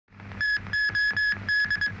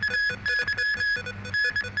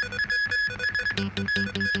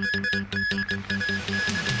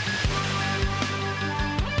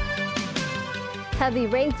Heavy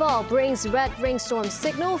rainfall brings red rainstorm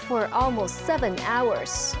signal for almost 7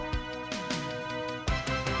 hours.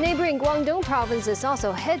 Neighboring Guangdong province is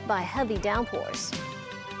also hit by heavy downpours.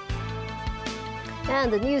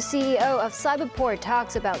 And the new CEO of Cyberport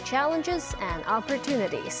talks about challenges and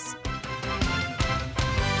opportunities.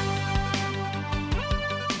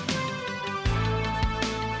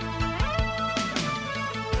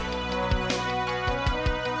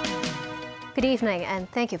 Good evening, and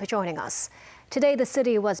thank you for joining us. Today, the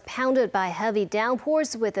city was pounded by heavy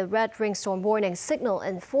downpours with a red rainstorm warning signal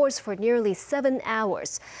in force for nearly 7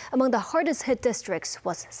 hours. Among the hardest hit districts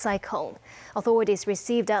was Sai-Kung. Authorities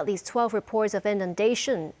received at least 12 reports of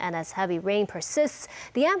inundation, and as heavy rain persists,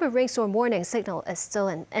 the amber rainstorm warning signal is still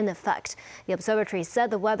in effect. The observatory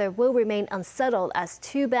said the weather will remain unsettled as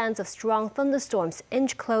 2 bands of strong thunderstorms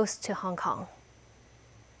inch close to Hong Kong.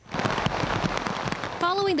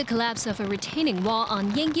 Following the collapse of a retaining wall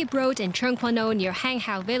on Yingyip Road in Chengquano near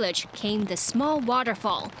Hanghao village came the small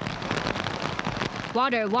waterfall.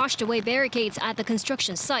 Water washed away barricades at the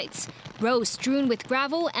construction sites, roads strewn with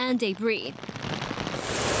gravel and debris.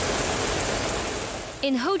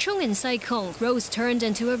 In Hochong and Sai-Kung, roads turned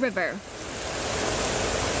into a river.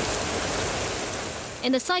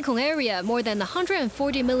 In the Sai-Kung area, more than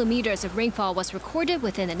 140 millimeters of rainfall was recorded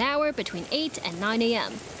within an hour between 8 and 9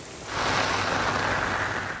 a.m.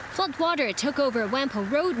 Floodwater took over Wampo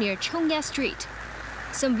Road near Chongya Street.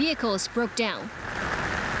 Some vehicles broke down.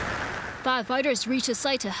 Firefighters reached the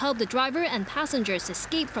site to help the driver and passengers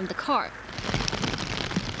escape from the car.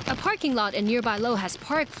 A parking lot in nearby Lohas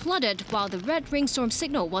Park flooded while the red rainstorm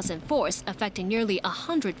signal was in force, affecting nearly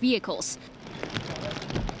 100 vehicles.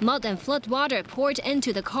 Mud and floodwater poured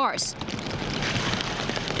into the cars.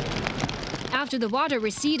 After the water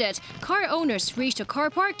receded, car owners reached a car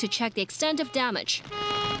park to check the extent of damage.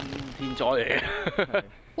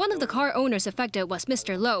 One of the car owners affected was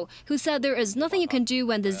Mr. Low, who said there is nothing you can do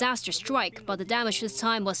when disasters strike, but the damage this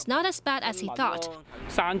time was not as bad as he thought.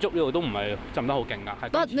 But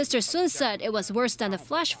Mr. Sun said it was worse than the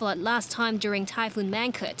flash flood last time during Typhoon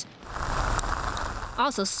Mangkhut.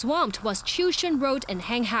 Also swamped was Chushan Road in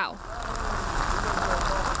Hanghao.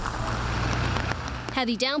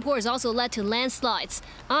 Heavy downpours also led to landslides.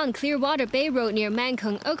 On Clearwater Bay Road near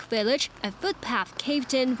Mankung Oak Village, a footpath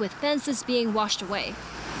caved in with fences being washed away.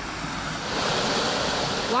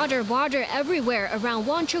 Water everywhere around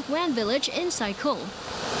Wanchuk Wan Village in Sai-Kung.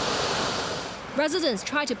 Residents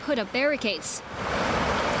tried to put up barricades,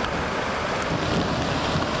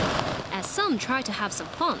 as some tried to have some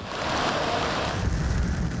fun.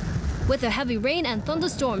 With the heavy rain and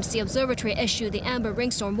thunderstorms, the observatory issued the amber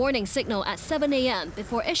rainstorm warning signal at 7 a.m.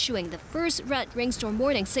 before issuing the first red rainstorm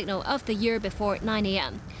warning signal of the year before 9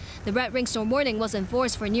 a.m. The red rainstorm warning was in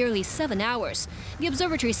force for nearly 7 hours. The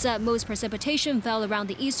observatory said most precipitation fell around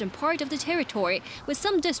the eastern part of the territory, with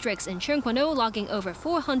some districts in Chengquano logging over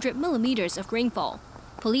 400 millimeters of rainfall.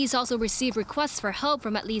 Police also received requests for help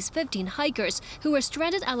from at least 15 hikers who were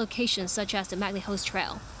stranded at locations such as the McLeod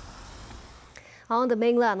Trail. On the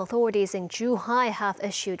mainland, authorities in Zhuhai have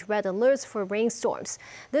issued red alerts for rainstorms.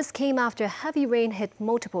 This came after heavy rain hit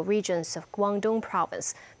multiple regions of Guangdong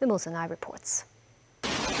province. Mimosa Ngai reports.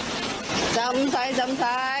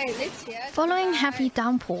 Following heavy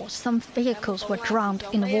downpours, some vehicles were drowned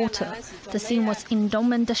in water. The scene was in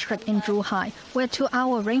Dongmen district in Zhuhai, where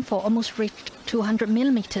 2-hour rainfall almost reached 200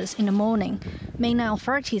 millimeters in the morning. Mainland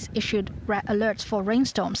authorities issued red alerts for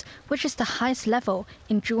rainstorms, which is the highest level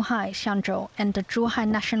in Zhuhai, Xiangzhou, and the Zhuhai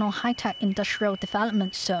National High-Tech Industrial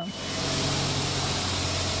Development Zone.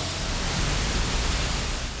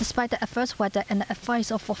 Despite the adverse weather and the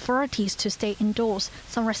advice of authorities to stay indoors,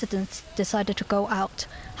 some residents decided to go out.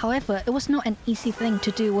 However, it was not an easy thing to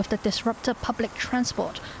do with the disrupted public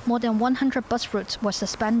transport. More than 100 bus routes were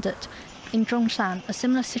suspended. In Zhongshan, a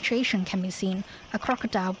similar situation can be seen. A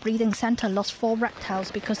crocodile breeding center lost 4 reptiles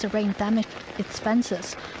because the rain damaged its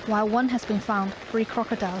fences. While one has been found, 3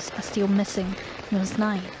 crocodiles are still missing. News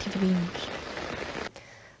 9, TVB News.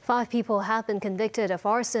 5 people have been convicted of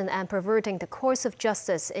arson and perverting the course of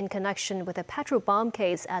justice in connection with a petrol bomb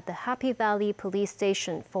case at the Happy Valley police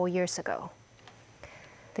station 4 years ago.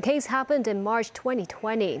 The case happened in March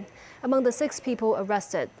 2020. Among the 6 people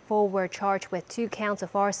arrested, 4 were charged with 2 counts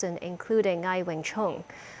of arson, including Ai Wing-chung.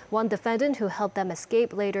 One defendant who helped them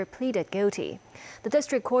escape later pleaded guilty. The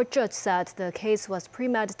district court judge said the case was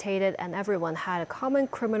premeditated and everyone had a common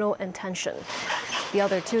criminal intention. The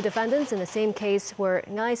other 2 defendants in the same case were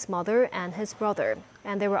Ngai's mother and his brother,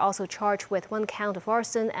 and they were also charged with 1 count of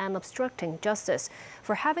arson and obstructing justice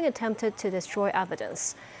for having attempted to destroy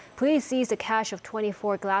evidence. Police seized a cache of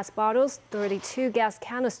 24 glass bottles, 32 gas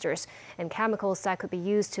canisters, and chemicals that could be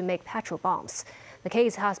used to make petrol bombs. The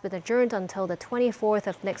case has been adjourned until the 24th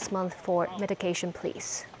of next month for mitigation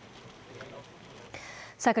pleas.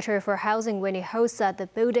 Secretary for Housing Winnie Ho said the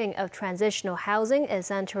building of transitional housing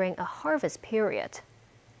is entering a harvest period.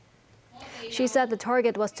 She said the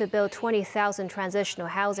target was to build 20,000 transitional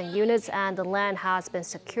housing units, and the land has been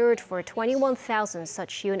secured for 21,000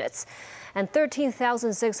 such units. And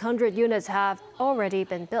 13,600 units have already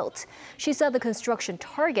been built. She said the construction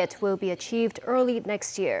target will be achieved early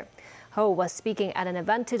next year. Ho was speaking at an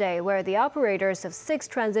event today where the operators of 6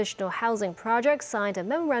 transitional housing projects signed a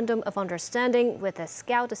memorandum of understanding with the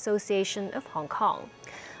Scout Association of Hong Kong.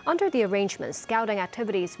 Under the arrangement, scouting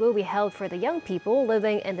activities will be held for the young people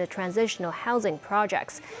living in the transitional housing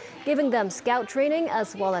projects, giving them scout training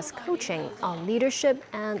as well as coaching on leadership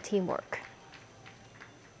and teamwork.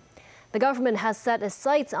 The government has set its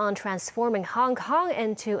sights on transforming Hong Kong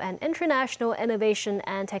into an international innovation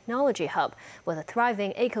and technology hub with a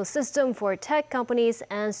thriving ecosystem for tech companies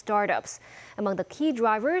and startups. Among the key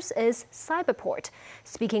drivers is Cyberport.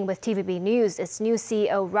 Speaking with TVB News, its new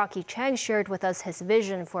CEO Rocky Chang shared with us his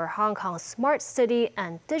vision for Hong Kong's smart city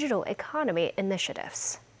and digital economy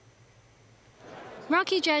initiatives.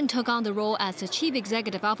 Rocky Chang took on the role as the Chief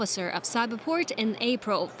Executive Officer of Cyberport in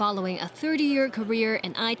April, following a 30-year career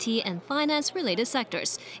in IT and finance-related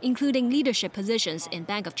sectors, including leadership positions in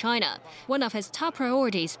Bank of China. One of his top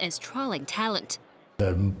priorities is trialing talent.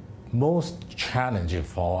 The most challenging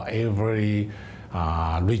for every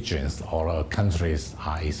regions or countries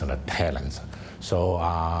is the talent. So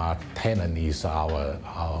talent is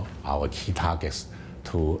our key targets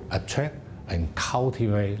to attract and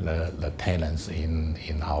cultivate the talents in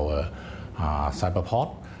our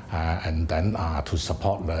cyberport, and then to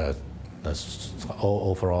support the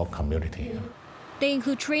overall community. They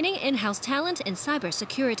include training in-house talent in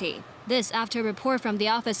cybersecurity. This after a report from the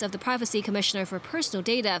Office of the Privacy Commissioner for Personal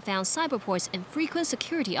Data found Cyberport's infrequent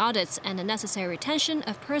security audits and the necessary retention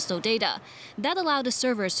of personal data. That allowed the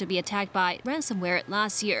servers to be attacked by ransomware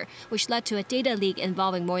last year, which led to a data leak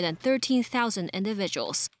involving more than 13,000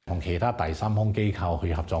 individuals.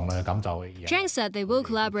 Chang said they will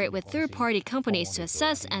collaborate with third-party companies to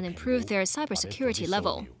assess and improve their cybersecurity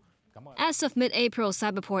level. As of mid-April,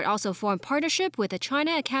 Cyberport also formed partnership with the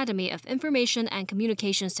China Academy of Information and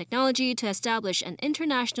Communications Technology to establish an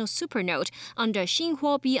international supernode under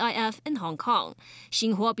Xinhua BIF in Hong Kong.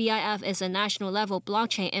 Xinhua BIF is a national-level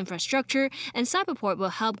blockchain infrastructure, and Cyberport will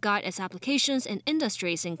help guide its applications in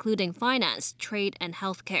industries including finance, trade, and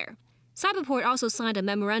healthcare. Cyberport also signed a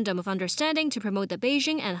memorandum of understanding to promote the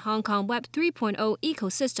Beijing and Hong Kong Web 3.0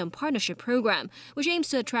 ecosystem partnership program, which aims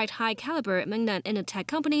to attract high-caliber mainland intertech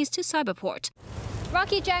companies to Cyberport.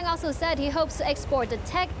 Rocky Chang also said he hopes to export the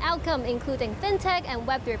tech outcome, including fintech and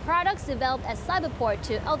Web3 products developed at Cyberport,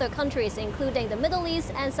 to other countries, including the Middle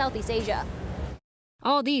East and Southeast Asia.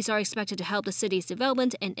 All these are expected to help the city's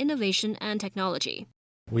development in innovation and technology.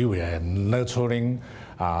 We were nurturing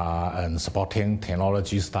and supporting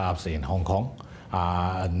technology startups in Hong Kong.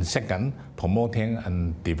 And second, promoting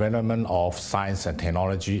and development of science and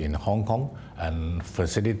technology in Hong Kong and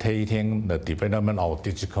facilitating the development of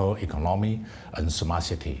digital economy and smart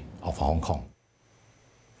city of Hong Kong.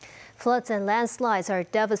 Floods and landslides are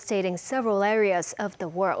devastating several areas of the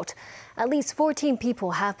world. At least 14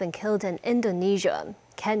 people have been killed in Indonesia.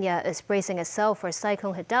 Kenya is bracing itself for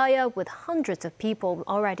Cyclone Hidayah, with hundreds of people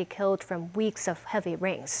already killed from weeks of heavy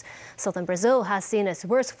rains. Southern Brazil has seen its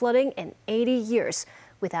worst flooding in 80 years,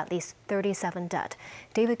 with at least 37 dead.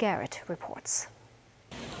 David Garrett reports.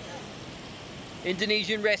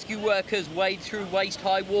 Indonesian rescue workers wade through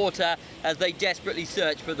waist-high water as they desperately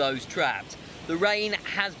search for those trapped. The rain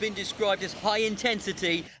has been described as high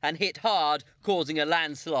intensity and hit hard, causing a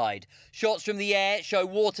landslide. Shots from the air show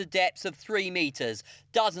water depths of 3 metres.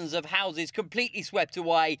 Dozens of houses completely swept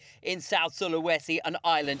away in South Sulawesi, an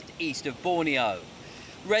island east of Borneo.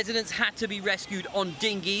 Residents had to be rescued on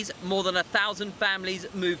dinghies. More than 1,000 families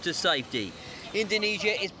moved to safety.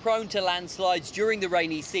 Indonesia is prone to landslides during the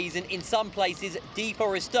rainy season. In some places,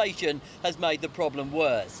 deforestation has made the problem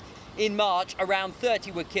worse. In March, around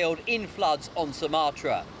 30 were killed in floods on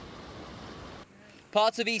Sumatra.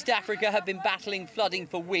 Parts of East Africa have been battling flooding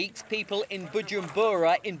for weeks. People in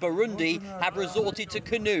Bujumbura in Burundi have resorted to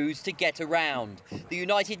canoes to get around. The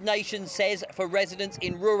United Nations says for residents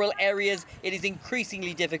in rural areas it is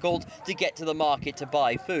increasingly difficult to get to the market to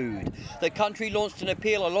buy food. The country launched an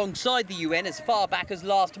appeal alongside the UN as far back as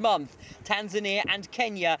last month. Tanzania and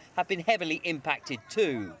Kenya have been heavily impacted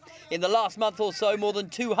too. In the last month or so, more than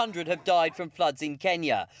 200 have died from floods in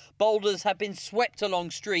Kenya. Boulders have been swept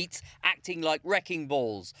along streets, acting like wrecking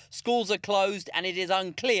balls. Schools are closed and it is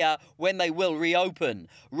unclear when they will reopen.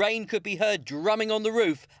 Rain could be heard drumming on the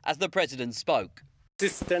roof as the president spoke.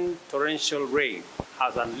 Persistent torrential rain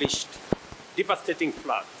has unleashed devastating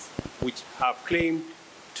floods, which have claimed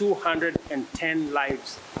 210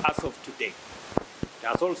 lives as of today. It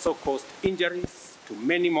has also caused injuries to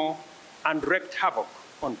many more and wreaked havoc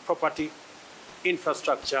on property,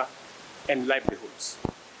 infrastructure, and livelihoods.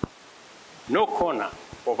 No corner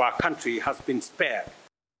of our country has been spared.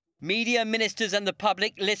 Media, ministers and the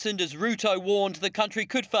public listened as Ruto warned the country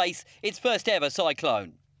could face its first ever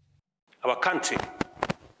cyclone. Our country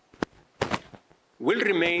will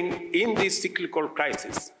remain in this cyclical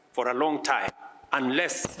crisis for a long time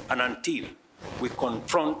unless and until we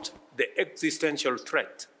confront the existential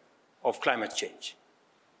threat of climate change.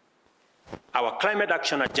 Our climate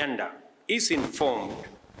action agenda is informed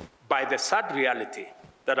by the sad reality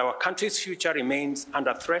that our country's future remains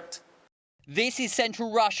under threat. This is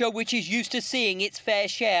central Russia, which is used to seeing its fair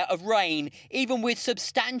share of rain. Even with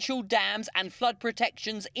substantial dams and flood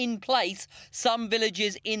protections in place, some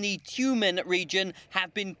villages in the Tyumen region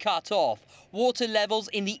have been cut off. Water levels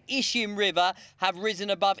in the Ishim River have risen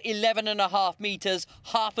above 11.5 metres,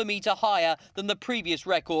 half a metre higher than the previous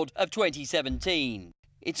record of 2017.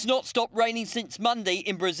 It's not stopped raining since Monday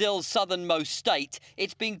in Brazil's southernmost state.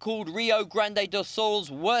 It's been called Rio Grande do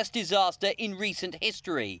Sul's worst disaster in recent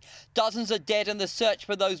history. Dozens are dead and the search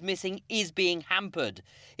for those missing is being hampered.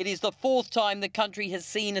 It is the fourth time the country has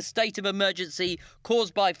seen a state of emergency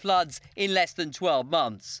caused by floods in less than 12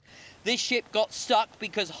 months. This ship got stuck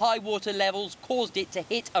because high water levels caused it to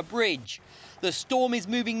hit a bridge. The storm is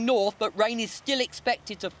moving north, but rain is still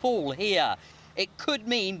expected to fall here. It could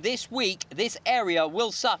mean this week this area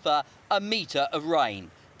will suffer a metre of rain.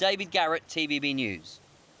 David Garrett, TVB News.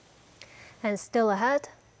 And still ahead,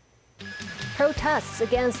 protests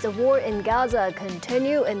against the war in Gaza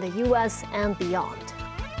continue in the U.S. and beyond.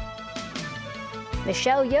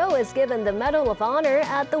 Michelle Yeoh is given the Medal of Honor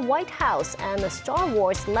at the White House, and the Star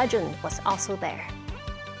Wars legend was also there.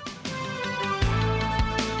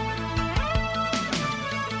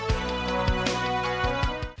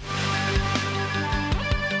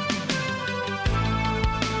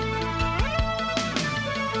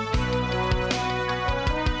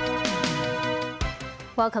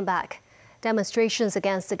 Welcome back. Demonstrations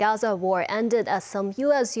against the Gaza war ended at some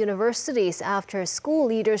U.S. universities after school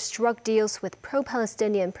leaders struck deals with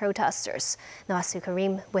pro-Palestinian protesters. Nawasu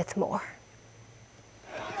Karim with more.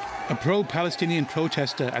 A pro-Palestinian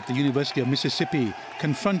protester at the University of Mississippi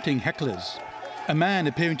confronting hecklers. A man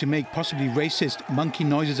appearing to make possibly racist monkey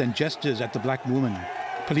noises and gestures at the black woman.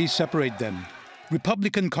 Police separate them.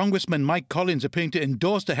 Republican Congressman Mike Collins appearing to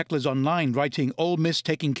endorse the hecklers online, writing, "Ole Miss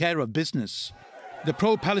taking care of business." The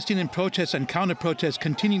pro-Palestinian protests and counter-protests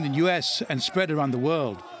continue in the US and spread around the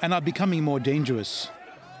world and are becoming more dangerous.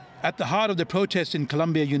 At the heart of the protests in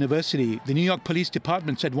Columbia University, the New York Police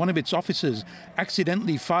Department said one of its officers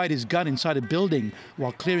accidentally fired his gun inside a building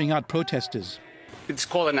while clearing out protesters. It's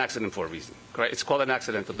called an accident for a reason, correct? It's called an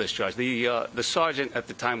accidental discharge. The sergeant at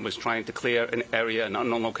the time was trying to clear an area, an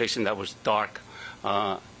unknown location that was dark.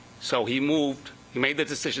 So he made the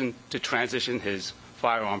decision to transition his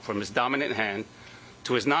firearm from his dominant hand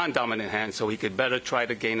to his non-dominant hand so he could better try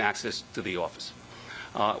to gain access to the office.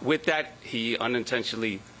 With that, he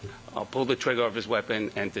unintentionally pulled the trigger of his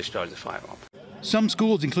weapon and discharged the firearm. Some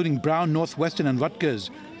schools, including Brown, Northwestern and Rutgers,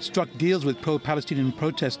 struck deals with pro-Palestinian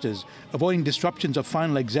protesters, avoiding disruptions of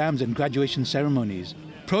final exams and graduation ceremonies.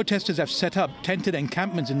 Protesters have set up tented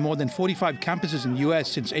encampments in more than 45 campuses in the US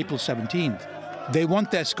since April 17th. They want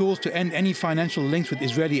their schools to end any financial links with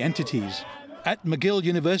Israeli entities. At McGill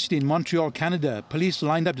University in Montreal, Canada, police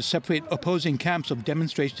lined up to separate opposing camps of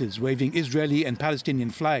demonstrators waving Israeli and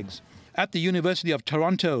Palestinian flags. At the University of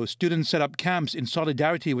Toronto, students set up camps in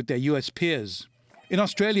solidarity with their US peers. In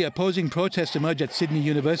Australia, opposing protests emerged at Sydney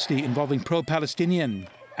University involving pro-Palestinian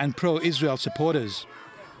and pro-Israel supporters.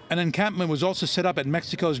 An encampment was also set up at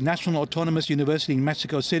Mexico's National Autonomous University in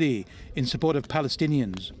Mexico City in support of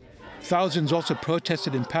Palestinians. Thousands also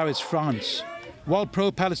protested in Paris, France. While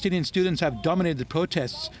pro-Palestinian students have dominated the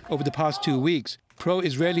protests over the past 2 weeks,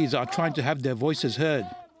 pro-Israelis are trying to have their voices heard.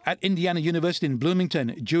 At Indiana University in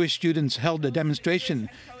Bloomington, Jewish students held a demonstration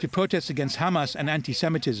to protest against Hamas and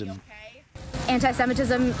anti-Semitism.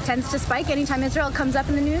 Anti-Semitism tends to spike anytime Israel comes up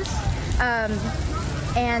in the news.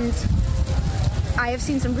 And I have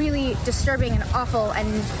seen some really disturbing and awful and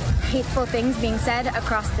hateful things being said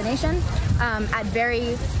across the nation at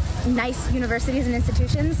very nice universities and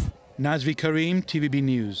institutions. Nazvi Karim, TVB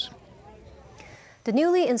News. The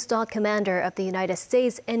newly installed commander of the United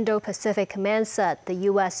States Indo-Pacific Command said the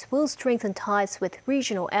U.S. will strengthen ties with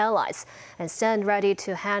regional allies and stand ready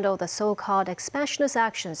to handle the so-called expansionist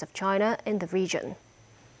actions of China in the region.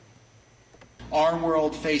 Our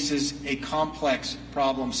world faces a complex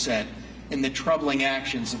problem set in the troubling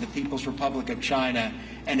actions of the People's Republic of China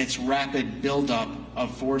and its rapid buildup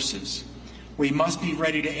of forces. We must be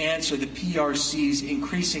ready to answer the PRC's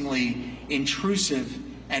increasingly intrusive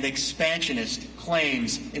and expansionist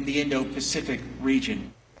claims in the Indo-Pacific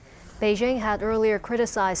region. Beijing had earlier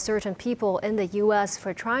criticized certain people in the U.S.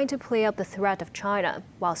 for trying to play up the threat of China,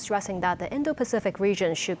 while stressing that the Indo-Pacific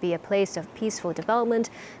region should be a place of peaceful development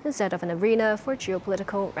instead of an arena for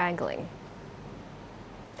geopolitical wrangling.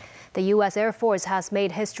 The U.S. Air Force has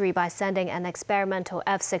made history by sending an experimental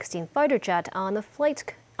F-16 fighter jet on a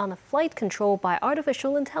flight controlled by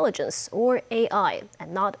artificial intelligence, or AI,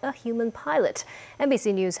 and not a human pilot.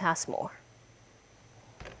 NBC News has more.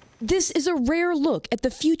 This is a rare look at the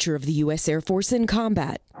future of the U.S. Air Force in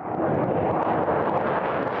combat.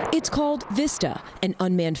 It's called Vista, an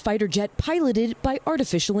unmanned fighter jet piloted by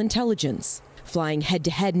artificial intelligence, flying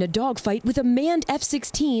head-to-head in a dogfight with a manned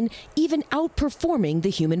F-16, even outperforming the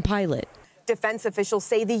human pilot. Defense officials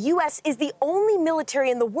say the U.S. is the only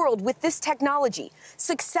military in the world with this technology,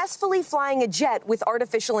 successfully flying a jet with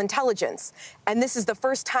artificial intelligence. And this is the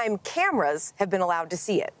first time cameras have been allowed to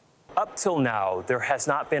see it. Up till now, there has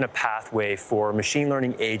not been a pathway for machine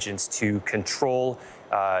learning agents to control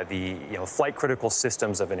the flight-critical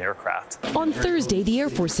systems of an aircraft. On Thursday, the Air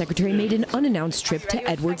Force Secretary made an unannounced trip to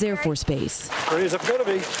Edwards Air Force Base. Ready as I'm gonna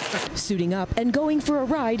be. Suiting up and going for a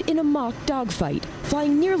ride in a mock dogfight,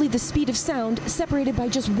 flying nearly the speed of sound, separated by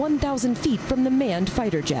just 1,000 feet from the manned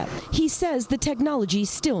fighter jet. He says the technology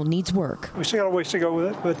still needs work. We still got a ways to go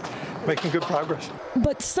with it, but making good progress.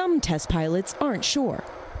 But some test pilots aren't sure.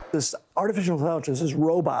 This artificial intelligence, this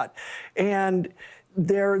robot, and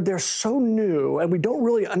they're so new, and we don't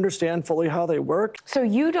really understand fully how they work. So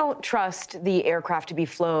you don't trust the aircraft to be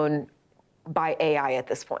flown by AI at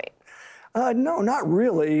this point? No, not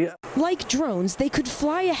really. Like drones, they could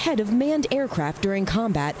fly ahead of manned aircraft during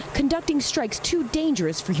combat, conducting strikes too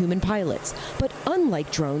dangerous for human pilots. But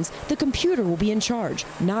unlike drones, the computer will be in charge,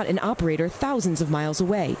 not an operator thousands of miles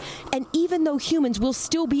away. And even though humans will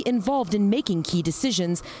still be involved in making key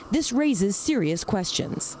decisions, this raises serious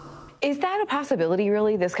questions. Is that a possibility,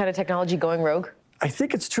 really, this kind of technology going rogue? I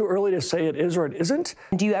think it's too early to say it is or it isn't.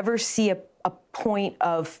 Do you ever see a point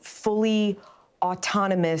of fully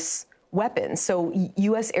autonomous weapons, so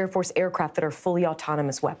U.S. Air Force aircraft that are fully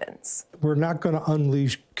autonomous weapons? We're not going to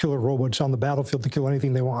unleash killer robots on the battlefield to kill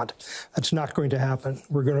anything they want. That's not going to happen.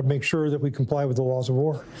 We're going to make sure that we comply with the laws of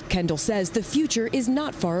war. Kendall says the future is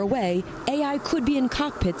not far away. AI could be in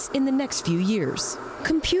cockpits in the next few years.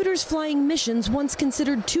 Computers flying missions once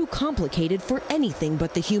considered too complicated for anything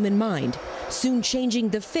but the human mind, soon changing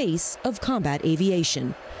the face of combat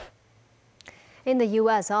aviation. In the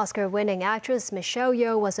U.S., Oscar-winning actress Michelle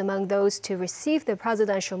Yeoh was among those to receive the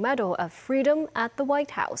Presidential Medal of Freedom at the White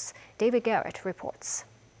House. David Garrett reports.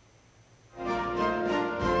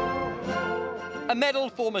 A medal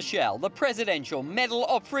for Michelle, the Presidential Medal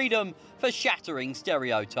of Freedom for shattering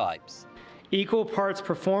stereotypes. Equal parts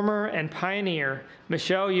performer and pioneer,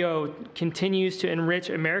 Michelle Yeoh continues to enrich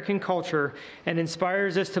American culture and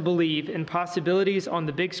inspires us to believe in possibilities on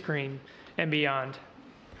the big screen and beyond.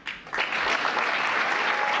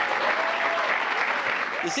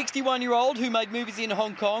 The 61-year-old who made movies in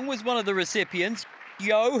Hong Kong was one of the recipients.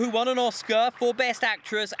 Yeoh, who won an Oscar for Best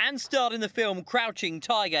Actress and starred in the film Crouching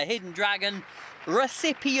Tiger, Hidden Dragon.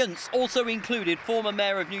 Recipients also included former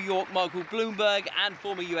Mayor of New York Michael Bloomberg and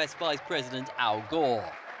former US Vice President Al Gore.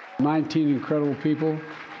 19 incredible people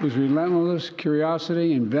whose relentless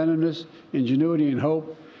curiosity, inventiveness, ingenuity, and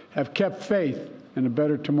hope have kept faith in a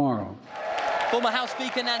better tomorrow. Former House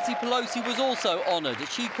Speaker Nancy Pelosi was also honoured.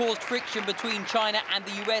 She caused friction between China and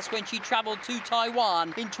the US when she travelled to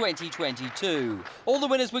Taiwan in 2022. All the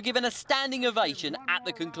winners were given a standing ovation at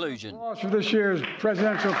the conclusion. For this year's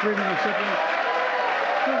Presidential Freedom recipient.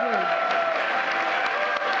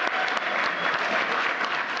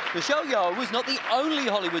 Michelle Yeoh was not the only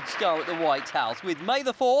Hollywood star at the White House. With May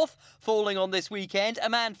the 4th falling on this weekend, a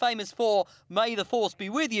man famous for May the Force Be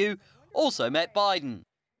With You also met Biden.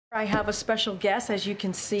 I have a special guest, as you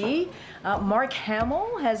can see. Mark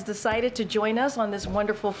Hamill has decided to join us on this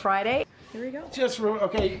wonderful Friday. Here we go.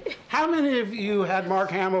 Okay, how many of you had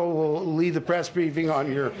Mark Hamill will lead the press briefing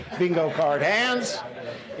on your bingo card? Hands?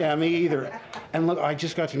 Yeah, me either. And look, I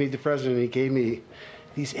just got to meet the president. He gave me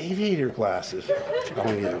these aviator glasses. I'm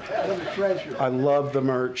telling you, I love the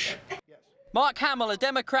merch. Mark Hamill, a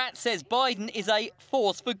Democrat, says Biden is a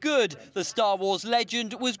force for good. The Star Wars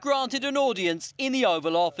legend was granted an audience in the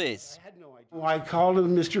Oval Office. I called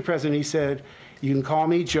him Mr. President. He said, "You can call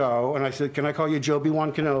me Joe." And I said, "Can I call you Joe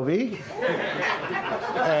B1 Kenobi?"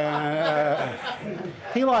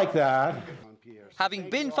 He liked that.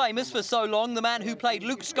 Having been famous for so long, the man who played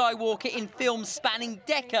Luke Skywalker in films spanning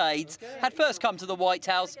decades had first come to the White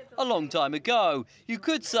House a long time ago. You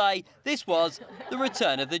could say this was the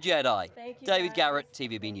return of the Jedi. David Garrett,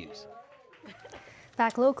 TVB News.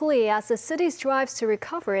 Back locally, as the city strives to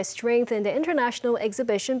recover its strength in the international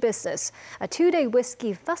exhibition business, a two-day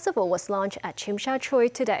whiskey festival was launched at Tsim Sha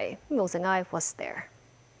Tsui today. Wilson I was there.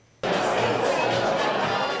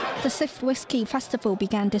 The 6th Whiskey Festival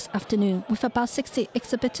began this afternoon with about 60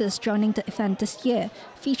 exhibitors joining the event this year,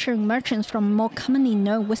 featuring merchants from more commonly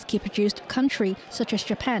known whiskey-produced countries such as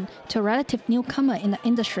Japan to a relative newcomer in the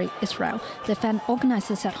industry, Israel. The event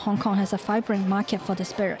organizers said Hong Kong has a vibrant market for the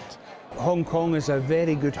spirit. Hong Kong is a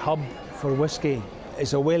very good hub for whiskey.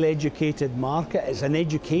 It's a well-educated market. It's an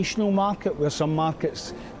educational market where some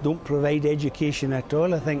markets don't provide education at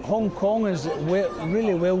all. I think Hong Kong is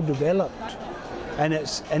really well developed. And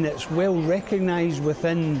it's well recognised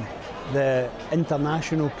within the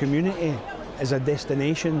international community as a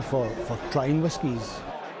destination for trying whiskies.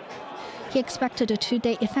 He expected the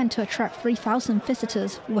two-day event to attract 3,000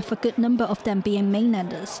 visitors, with a good number of them being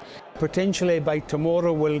mainlanders. Potentially by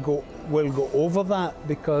tomorrow we'll go over that,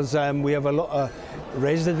 because we have a lot of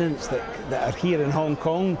residents that are here in Hong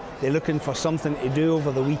Kong. They're looking for something to do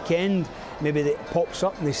over the weekend. Maybe it pops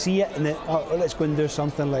up and they see it and they, oh, let's go and do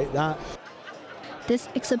something like that. This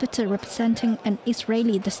exhibitor representing an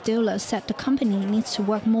Israeli distiller said the company needs to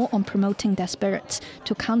work more on promoting their spirits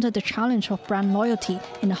to counter the challenge of brand loyalty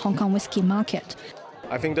in the Hong Kong whiskey market.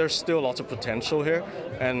 I think there's still lots of potential here,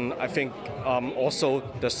 and I think also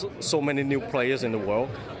there's so many new players in the world.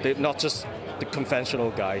 They're not just the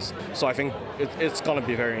conventional guys, so I think it's going to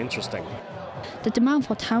be very interesting. The demand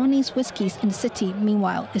for Taiwanese whiskies in the city,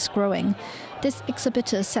 meanwhile, is growing. This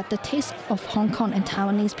exhibitor said the taste of Hong Kong and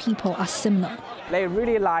Taiwanese people are similar. They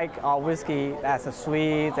really like our whiskey as a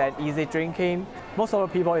sweet and easy drinking. Most of the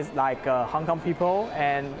people is like Hong Kong people,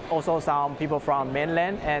 and also some people from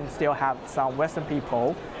mainland, and still have some Western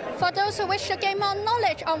people. For those who wish to gain more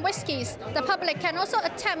knowledge on whiskies, the public can also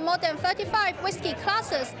attend more than 35 whiskey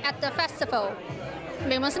classes at the festival.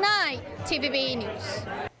 Wilson I, TVB News.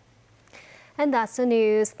 And that's the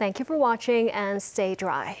news. Thank you for watching and stay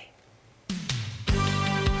dry.